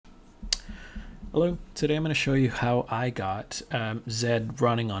Hello, today I'm going to show you how I got Zed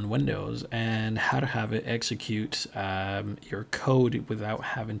running on Windows and how to have it execute your code without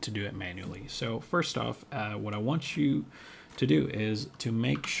having to do it manually. So first off, what I want you to do is to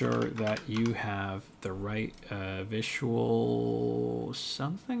make sure that you have the right Visual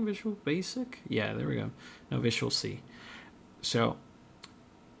Basic? Yeah, there we go. No, Visual C. So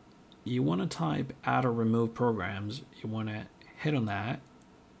you want to type add or remove programs. You want to hit on that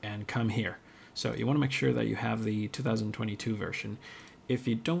and come here. So you want to make sure that you have the 2022 version. If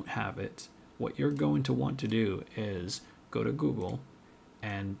you don't have it, what you're going to want to do is go to Google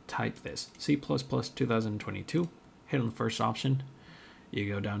and type this, C++ 2022, hit on the first option,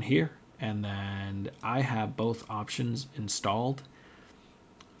 you go down here, and then I have both options installed.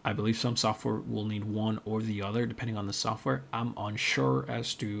 I believe some software will need one or the other depending on the software. I'm unsure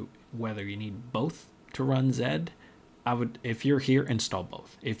as to whether you need both to run Zed. I would, if you're here, install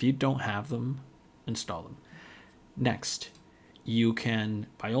both. If you don't have them, install them. Next, you can,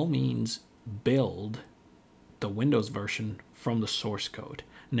 by all means, build the Windows version from the source code.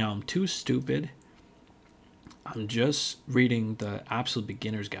 Now, I'm too stupid. I'm just reading the Absolute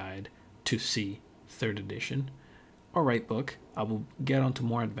Beginner's Guide to C, 3rd edition. All right, book. I will get onto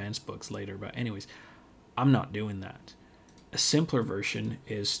more advanced books later, but anyways, I'm not doing that. A simpler version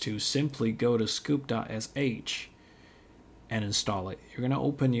is to simply go to scoop.sh and install it. You're going to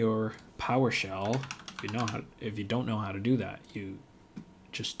open your PowerShell. If you don't know how to do that, you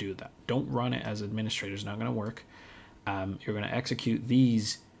just do that. Don't run it as administrator. It's not going to work. You're going to execute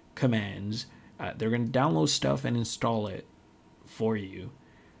these commands. They're going to download stuff and install it for you.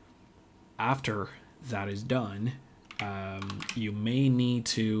 After that is done, you may need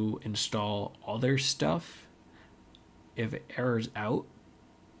to install other stuff. If it errors out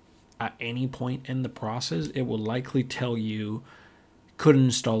at any point in the process, it will likely tell you couldn't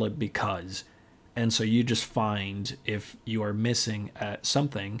install it because. And so you just find, if you are missing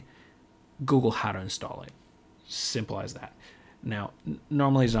something, Google how to install it. Simple as that. Now,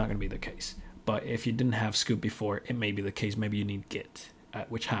 normally it's not going to be the case, but if you didn't have Scoop before, it may be the case. Maybe you need Git,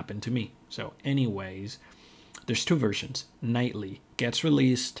 which happened to me. So anyways, there's two versions. Nightly gets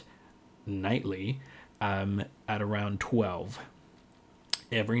released nightly at around 12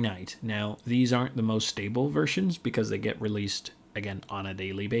 every night. Now, these aren't the most stable versions because they get released again on a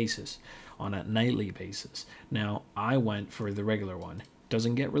daily basis, on a nightly basis. Now, I went for the regular one.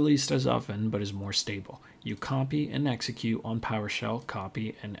 Doesn't get released as often, but is more stable. You copy and execute on PowerShell,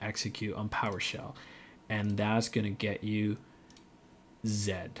 copy and execute on PowerShell, and that's going to get you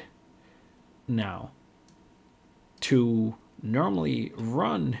Zed. Now, to normally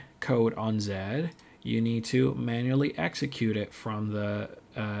run code on Zed, you need to manually execute it from the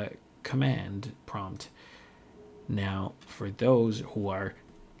command prompt. Now, for those who are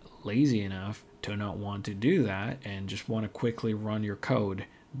lazy enough to not want to do that and just want to quickly run your code,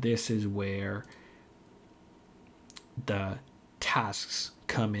 this is where the tasks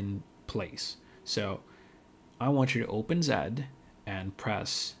come in place. So I want you to open Zed and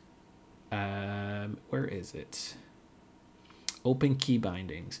press, where is it? Open key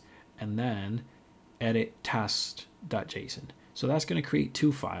bindings, and then edit tasks.json. So that's going to create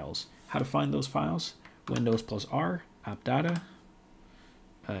two files. How to find those files? Windows plus R, app data,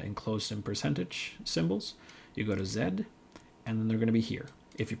 enclosed in percentage symbols. You go to Zed, and then they're going to be here.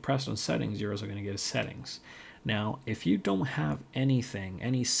 If you press on settings, you're also going to get settings. Now, if you don't have anything,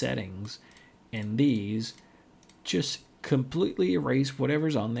 any settings in these, just completely erase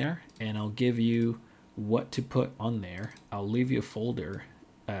whatever's on there, and I'll give you what to put on there. I'll leave you a folder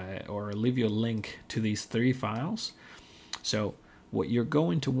or leave you a link to these three files. So what you're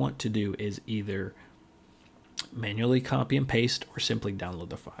going to want to do is either manually copy and paste or simply download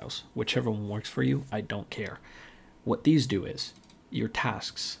the files. Whichever one works for you, I don't care. What these do is your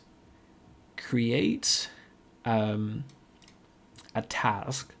tasks creates a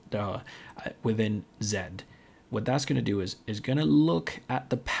task within Zed. What that's going to do is going to look at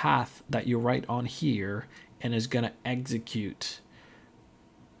the path that you write on here and is going to execute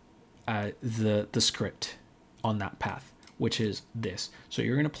the script on that path, which is this. So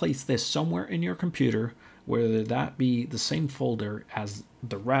you're going to place this somewhere in your computer, whether that be the same folder as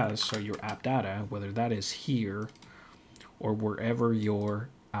the rest, so your app data, whether that is here or wherever your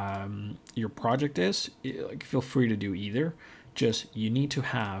project is. Like, feel free to do either. Just, you need to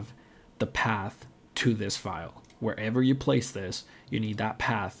have the path to this file. Wherever you place this, you need that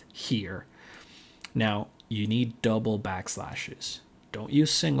path here. Now, you need double backslashes. Don't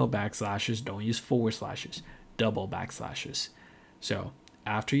use single backslashes. Don't use forward slashes. Double backslashes. So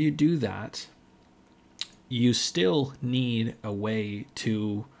after you do that, you still need a way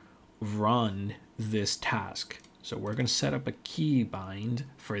to run this task. So we're going to set up a keybind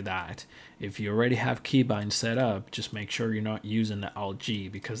for that. If you already have keybind set up, just make sure you're not using the Alt G,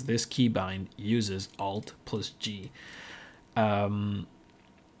 because this keybind uses Alt plus G.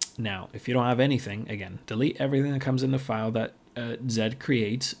 Now, if you don't have anything, again, delete everything that comes in the file that Z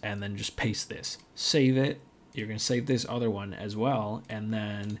creates, and then just paste this. Save it. You're going to save this other one as well, and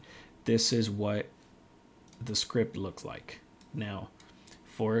then this is what the script looks like. Now,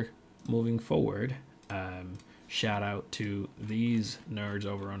 for moving forward, shout out to these nerds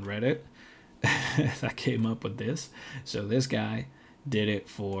over on Reddit that came up with this. So this guy did it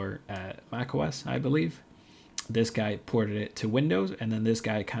for macOS, I believe. This guy ported it to Windows, and then this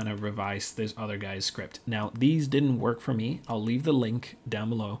guy kind of revised this other guy's script. Now, these didn't work for me. I'll leave the link down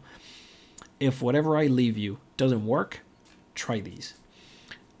below. If whatever I leave you doesn't work, try these.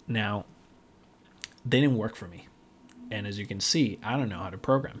 Now, they didn't work for me. And as you can see, I don't know how to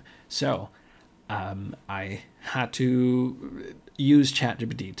program. So I had to use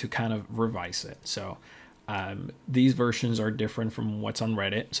ChatGPT to kind of revise it. So these versions are different from what's on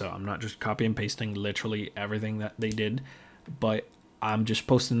Reddit. So I'm not just copy and pasting literally everything that they did, but I'm just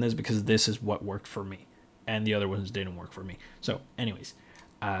posting this because this is what worked for me, and the other ones didn't work for me. So anyways,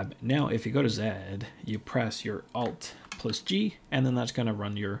 now if you go to Z, you press your Alt plus G, and then that's going to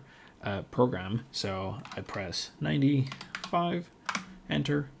run your program. So I press 95,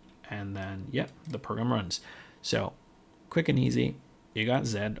 enter, and then yep, the program runs. So quick and easy. You got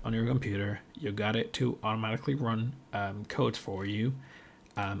Z on your computer. You got it to automatically run codes for you.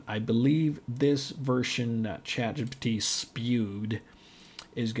 I believe this version that ChatGPT spewed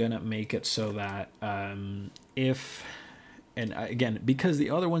is gonna make it so that if, and again, because the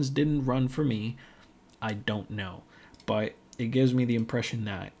other ones didn't run for me, I don't know, but it gives me the impression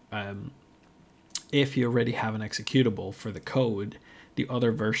that if you already have an executable for the code, the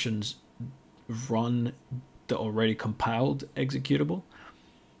other versions run the already compiled executable,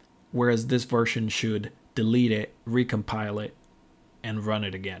 whereas this version should delete it, recompile it, and run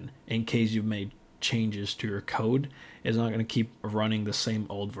it again in case you've made changes to your code. It's not going to keep running the same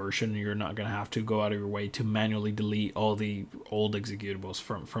old version. You're not going to have to go out of your way to manually delete all the old executables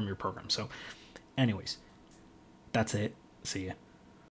from your program. So anyways, that's it. See ya.